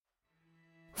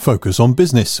Focus on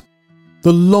business.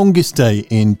 The longest day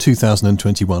in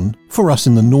 2021 for us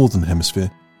in the Northern Hemisphere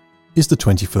is the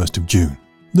 21st of June,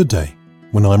 the day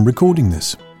when I'm recording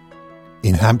this.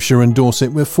 In Hampshire and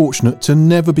Dorset, we're fortunate to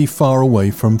never be far away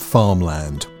from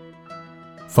farmland.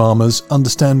 Farmers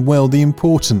understand well the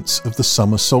importance of the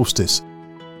summer solstice,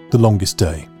 the longest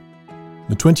day.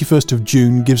 The 21st of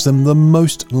June gives them the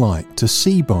most light to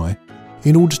see by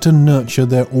in order to nurture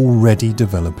their already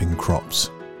developing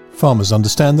crops. Farmers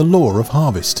understand the law of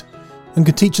harvest and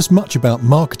can teach us much about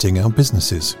marketing our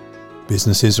businesses.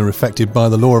 Businesses are affected by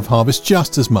the law of harvest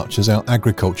just as much as our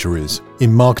agriculture is.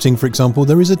 In marketing, for example,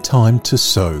 there is a time to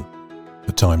sow,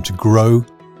 a time to grow,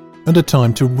 and a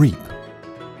time to reap.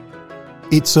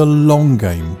 It's a long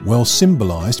game, well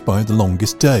symbolised by the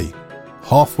longest day,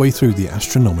 halfway through the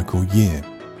astronomical year.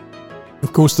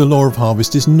 Of course, the law of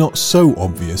harvest is not so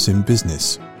obvious in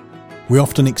business. We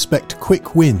often expect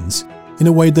quick wins in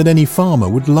a way that any farmer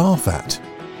would laugh at.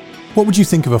 What would you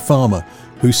think of a farmer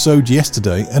who sowed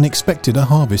yesterday and expected a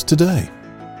harvest today?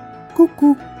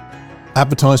 Cuckoo.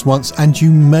 Advertise once and you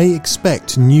may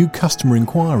expect new customer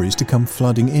inquiries to come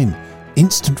flooding in,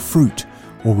 instant fruit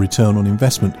or return on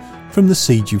investment from the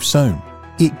seed you've sown.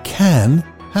 It can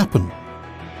happen.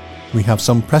 We have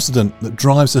some precedent that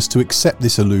drives us to accept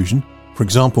this illusion. For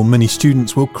example, many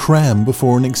students will cram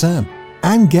before an exam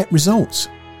and get results.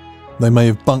 They may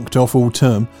have bunked off all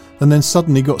term and then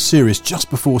suddenly got serious just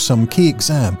before some key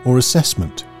exam or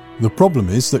assessment. The problem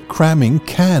is that cramming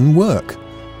can work,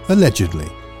 allegedly.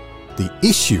 The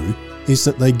issue is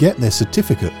that they get their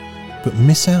certificate but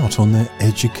miss out on their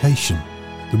education.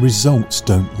 The results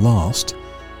don't last.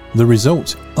 The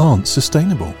results aren't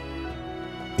sustainable.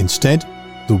 Instead,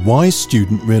 the wise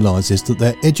student realises that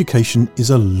their education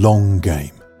is a long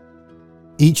game.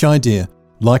 Each idea,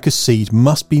 like a seed,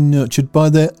 must be nurtured by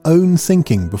their own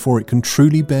thinking before it can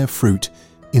truly bear fruit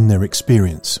in their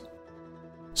experience.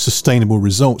 Sustainable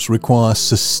results require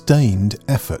sustained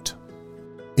effort.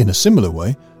 In a similar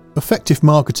way, effective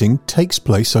marketing takes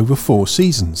place over 4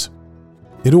 seasons.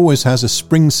 It always has a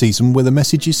spring season where the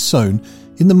message is sown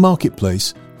in the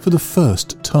marketplace for the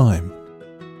first time.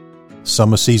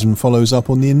 Summer season follows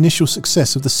up on the initial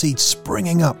success of the seed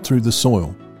springing up through the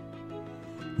soil.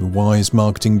 The wise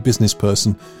marketing business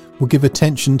person will give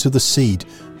attention to the seed,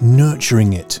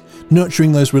 nurturing it,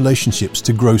 nurturing those relationships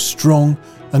to grow strong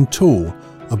and tall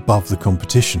above the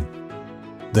competition.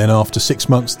 Then after 6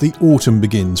 months, the autumn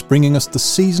begins, bringing us the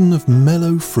season of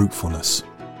mellow fruitfulness.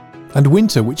 And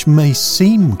winter, which may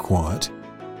seem quiet,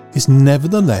 is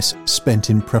nevertheless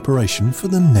spent in preparation for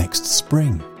the next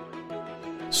spring.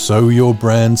 Sow your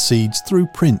brand seeds through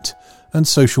print and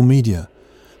social media.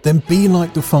 Then be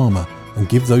like the farmer and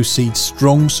give those seeds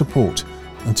strong support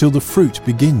until the fruit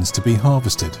begins to be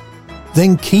harvested.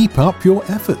 Then keep up your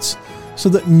efforts so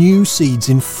that new seeds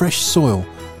in fresh soil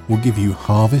will give you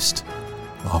harvest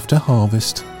after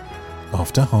harvest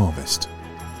after harvest.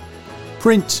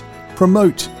 Print,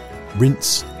 promote,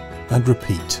 rinse and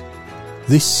repeat.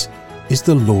 This is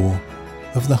the law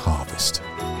of the harvest.